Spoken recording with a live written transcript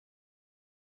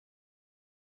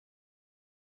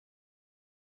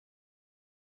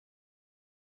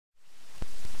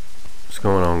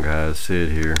going on, guys?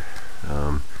 Sid here.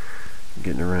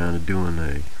 Getting around to doing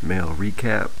a mail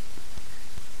recap.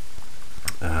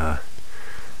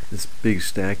 This big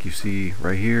stack you see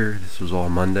right here, this was all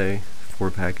Monday,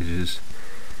 4 packages,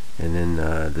 and then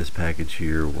this package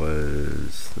here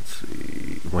was, let's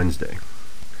see, Wednesday.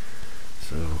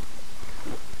 So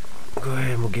go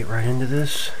ahead and we'll get right into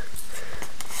this.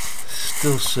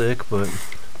 Still sick, but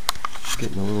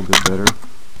getting a little bit better.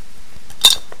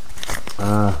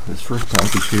 This first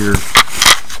package here,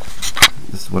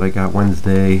 this is what I got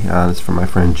Wednesday. This is from my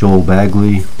friend Joel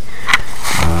Bagley.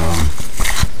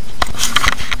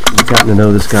 I've gotten to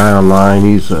know this guy online.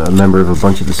 He's a member of a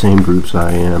bunch of the same groups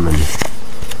I am, and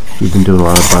we've been doing a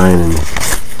lot of buying and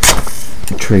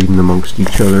trading amongst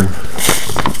each other.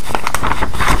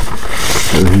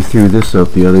 So he threw this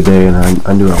up the other day, and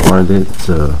I knew I wanted it. It's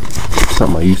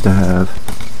something I used to have.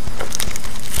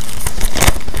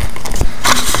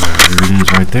 There it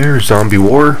is right there, Zombie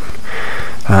War.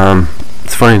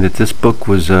 It's funny that this book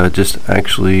was just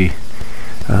actually,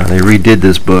 they redid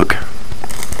this book.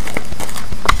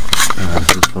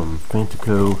 This is from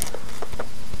Fantico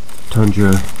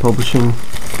Tundra Publishing.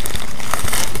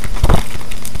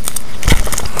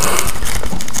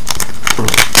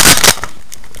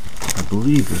 I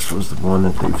believe this was the one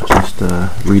that they've just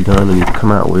redone and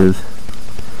come out with.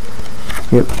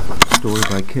 Yep, story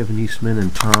by Kevin Eastman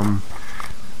and Tom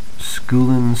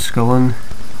Scullen.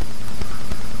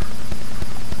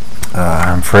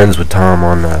 I'm friends with Tom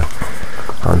on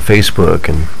Facebook,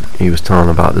 and he was telling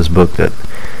about this book that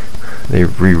they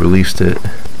re-released it.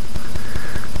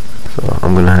 So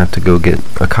I'm gonna have to go get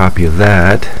a copy of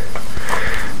that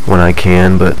when I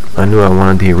can. But I knew I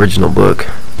wanted the original book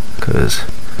because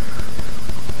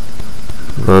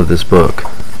I love this book.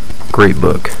 Great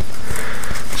book.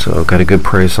 So got a good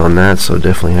price on that, so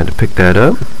definitely had to pick that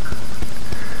up.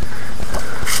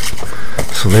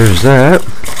 So there's that.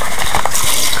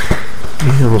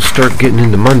 And we'll start getting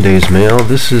into Monday's mail.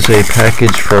 This is a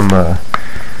package from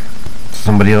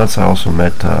somebody else I also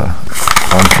met on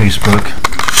Facebook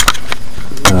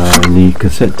in the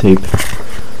cassette tape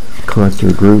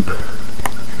collector group.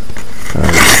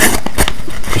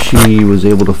 She was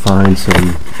able to find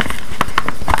some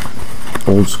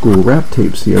old school rap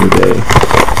tapes the other day,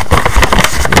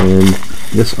 and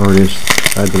this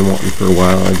artist I've been wanting for a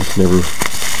while. I just never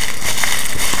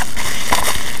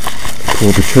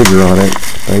pulled the trigger on it.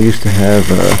 I used to have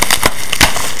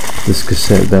this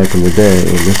cassette back in the day,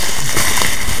 and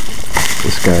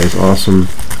this guy is awesome.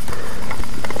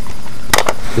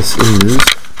 This is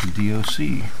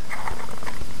D.O.C.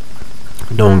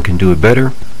 No one can do it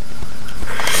better.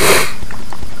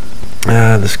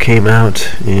 This came out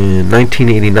in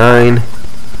 1989.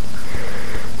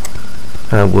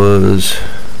 I was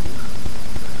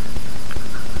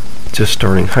just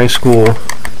starting high school.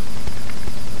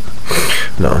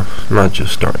 No, not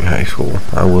just starting high school.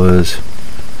 I was...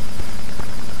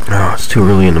 Oh, it's too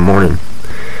early in the morning.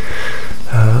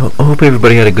 I hope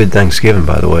everybody had a good Thanksgiving,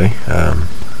 by the way.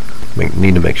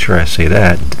 Need to make sure I say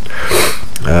that.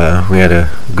 We had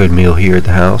a good meal here at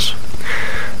the house.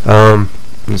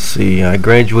 Let's see, I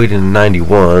graduated in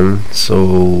 91,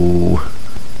 so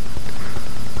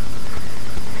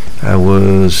I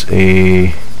was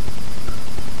a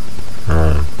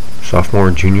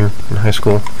sophomore, junior in high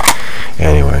school.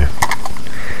 Anyway,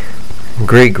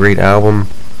 great album.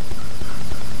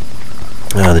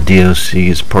 The D.O.C.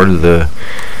 is part of the,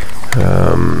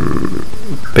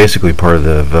 basically part of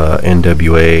the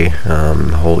NWA,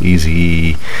 the whole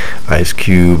Easy, Ice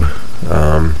Cube,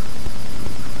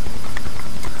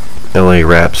 LA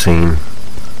rap scene.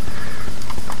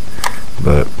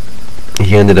 But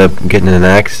he ended up getting in an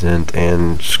accident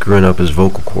and screwing up his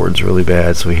vocal cords really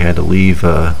bad, so he had to leave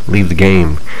the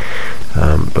game.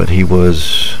 But he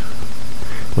was,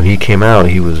 when he came out,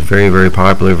 he was very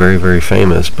popular, very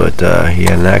famous. But he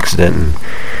had an accident and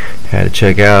had to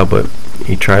check out. But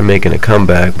he tried making a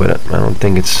comeback, but I don't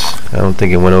think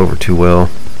it went over too well.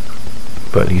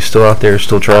 But he's still out there,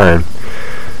 still trying.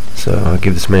 So I'll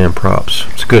give this man props.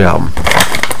 It's a good album.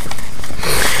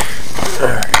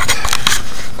 Alright.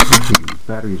 These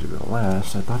batteries are going to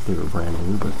last. I thought they were brand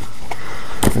new, but...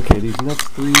 Okay, these next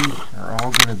 3 are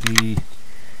all going to be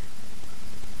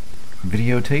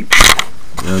videotapes.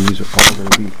 These are all going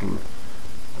to be from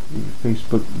the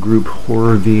Facebook group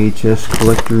Horror VHS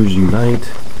Collectors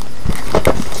Unite.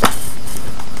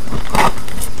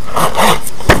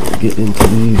 Get into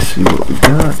these, see what we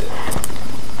got.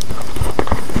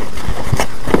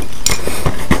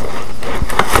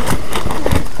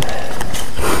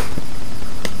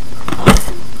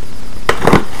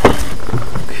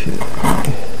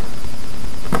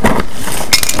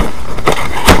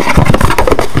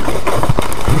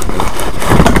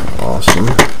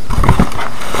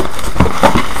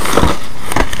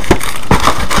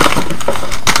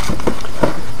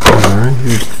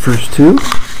 first two.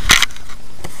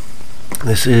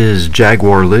 This is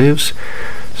Jaguar Lives,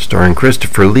 starring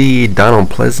Christopher Lee,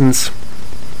 Donald Pleasance,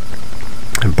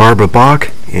 Barbara Bach,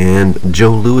 and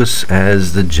Joe Lewis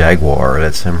as the Jaguar.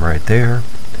 That's him right there.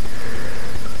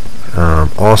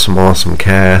 Awesome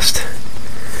cast.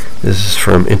 This is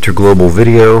from Interglobal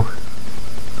Video.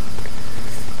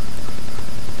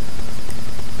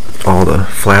 All the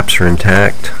flaps are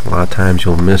intact. A lot of times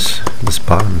you'll miss this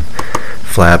bottom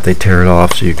flap. They tear it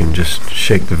off so you can just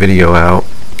shake the video out.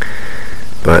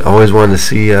 But always wanted to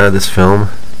see this film,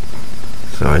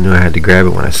 so I knew I had to grab it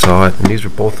when I saw it. And these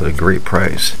were both at a great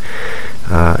price.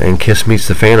 And Kiss Meets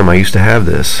the Phantom, I used to have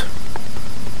this.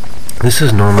 This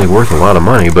is normally worth a lot of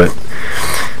money, but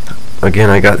again,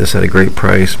 I got this at a great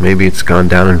price. Maybe it's gone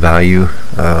down in value.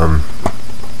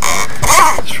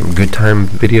 It's from Good Times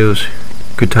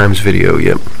Video,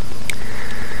 yep.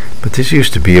 But this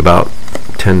used to be about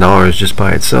 $10 just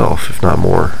by itself, if not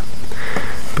more.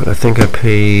 But I think I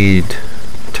paid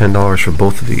 $10 for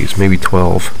both of these, maybe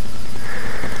 $12.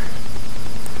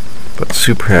 But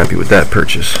super happy with that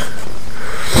purchase.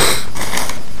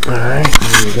 Alright,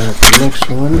 then we got the next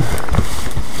one.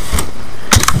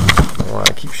 Oh,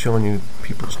 I keep showing you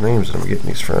people's names that I'm getting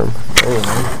these from. Anyway,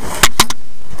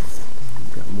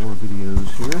 we've got more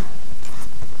videos here.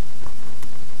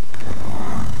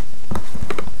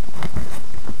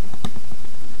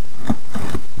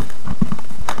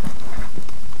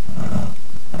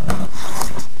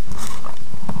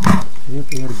 Yep,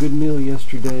 we had a good meal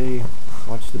yesterday.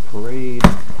 Watched the parade.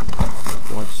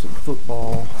 Watched some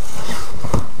football.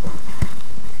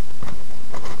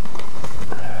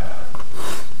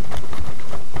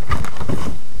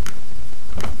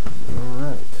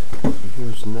 Alright, so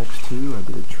here's the next two. I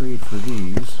did a trade for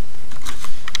these.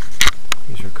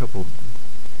 These are a couple,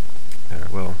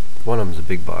 well, one of them is a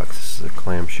big box. This is a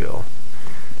clamshell.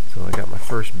 So I got my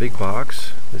first big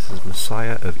box. This is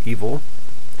Messiah of Evil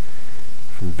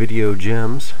from Video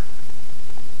Gems.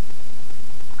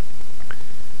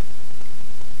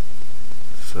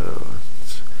 So,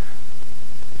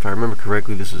 if I remember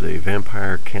correctly, this is a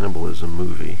vampire cannibalism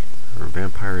movie, or a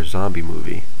vampire zombie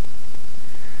movie.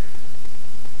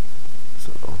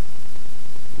 So,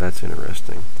 that's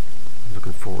interesting.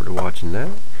 Looking forward to watching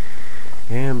that.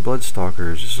 And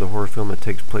Bloodstalkers. This is a horror film that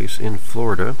takes place in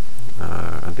Florida,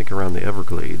 I think around the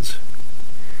Everglades.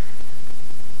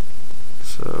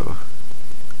 So,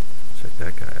 check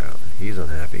that guy out. He's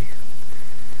unhappy.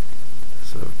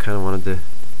 So, kind of wanted to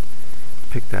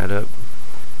pick that up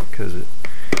because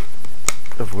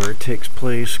of where it takes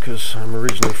place, because I'm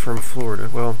originally from Florida.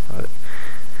 Well, I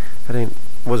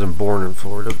wasn't born in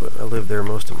Florida, but I lived there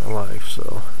most of my life,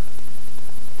 so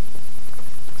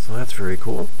that's very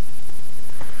cool.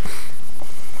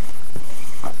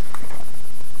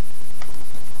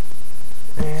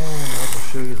 And I'll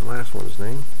show you the last one's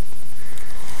name.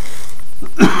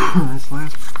 This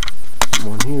last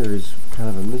one here is kind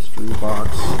of a mystery box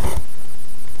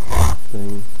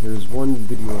thing. There's one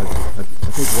video I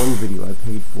think one video I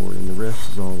paid for, and the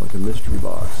rest is all like a mystery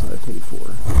box that I paid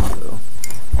for. So,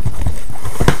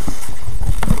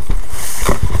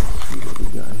 let's see what we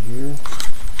got here.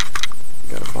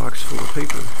 Got a box full of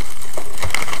paper.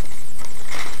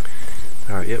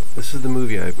 Alright, yep, this is the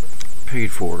movie I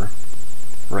paid for.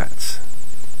 Rats.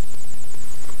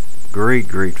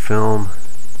 Great film.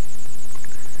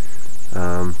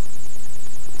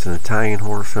 It's an Italian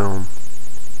horror film.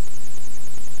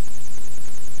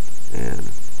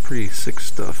 And pretty sick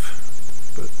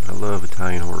stuff, but I love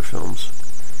Italian horror films.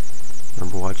 I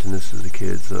remember watching this as a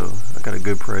kid, so I got a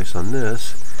good price on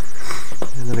this,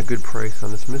 and then a good price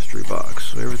on this mystery box.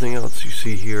 So everything else you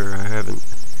see here, I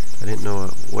didn't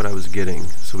know what I was getting.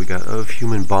 So we got Of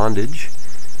Human Bondage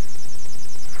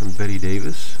from Betty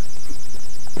Davis.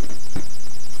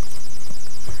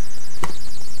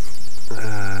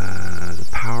 The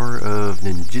Power of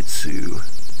Ninjutsu,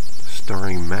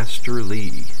 starring Master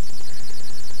Lee.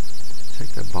 Check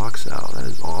that box out. That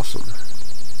is awesome.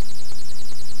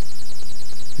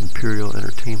 Imperial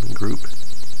Entertainment Group.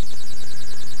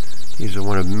 These are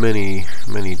one of many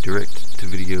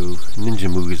direct-to-video ninja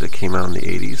movies that came out in the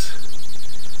 80s.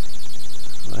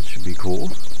 That should be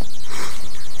cool.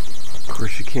 Of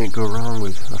course, you can't go wrong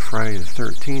with a Friday the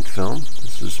 13th film.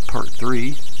 This is part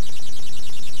 3.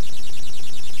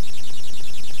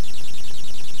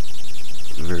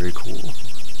 Very cool.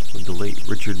 With the late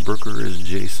Richard Brooker as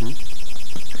Jason.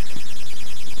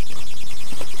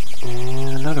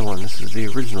 And another one. This is the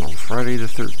original, Friday the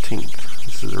 13th.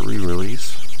 This is a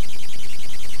re-release.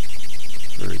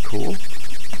 Very cool.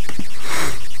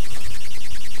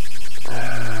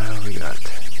 We got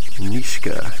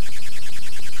Nishka.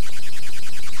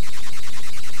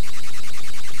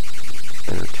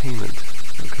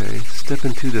 Step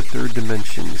into the Third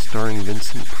Dimension, starring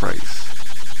Vincent Price.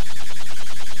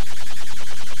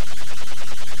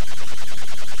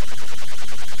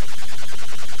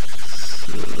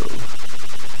 So,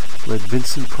 let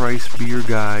Vincent Price be your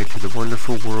guide to the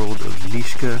wonderful world of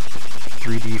Mishka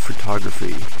 3D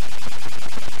photography.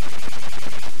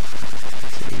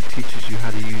 So he teaches you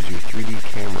how to use your 3D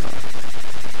camera.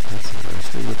 That's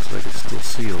interesting. Looks like it's still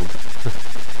sealed.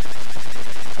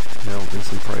 Now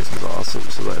Vincent Price is awesome,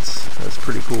 so that's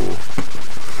pretty cool.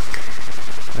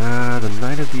 The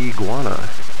Night of the Iguana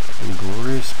in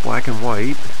glorious black and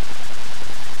white,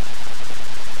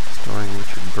 starring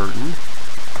Richard Burton.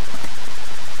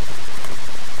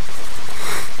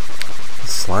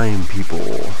 Slime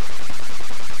People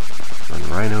on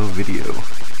Rhino Video.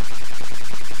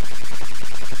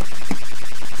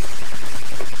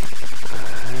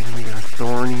 And we got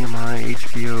Thorny in my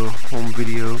HBO home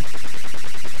video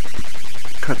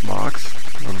cut box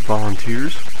of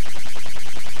Volunteers.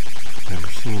 Never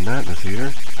seen that in the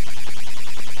theater.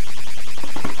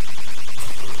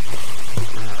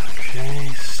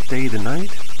 Okay, Stay the Night.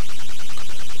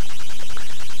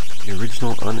 The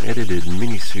original unedited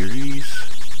miniseries.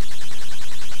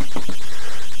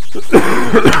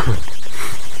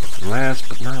 Last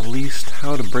but not least,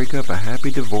 How to Break Up a Happy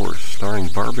Divorce, starring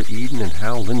Barbara Eden and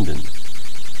Hal Linden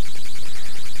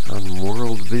on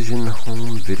World Vision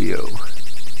Home Video.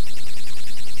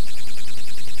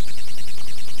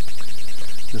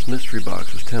 This mystery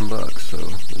box was $10, so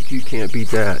if you can't beat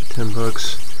that, $10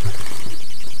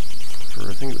 for,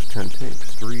 I think it was 10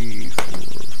 tapes. 3,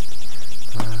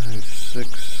 4, 5,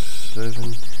 6,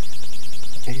 7,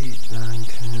 8, 9,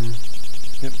 10.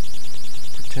 Yep,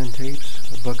 for 10 tapes,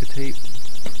 $1 a tape.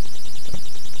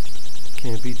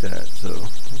 Can't beat that. So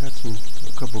I got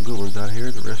a couple good ones out here.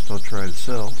 The rest I'll try to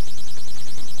sell.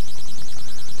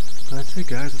 That's it,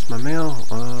 guys. That's my mail.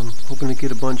 Hoping to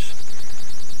get a bunch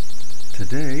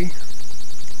today,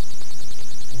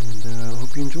 and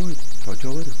hope you enjoyed. Talk to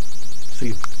y'all later. See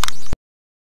you.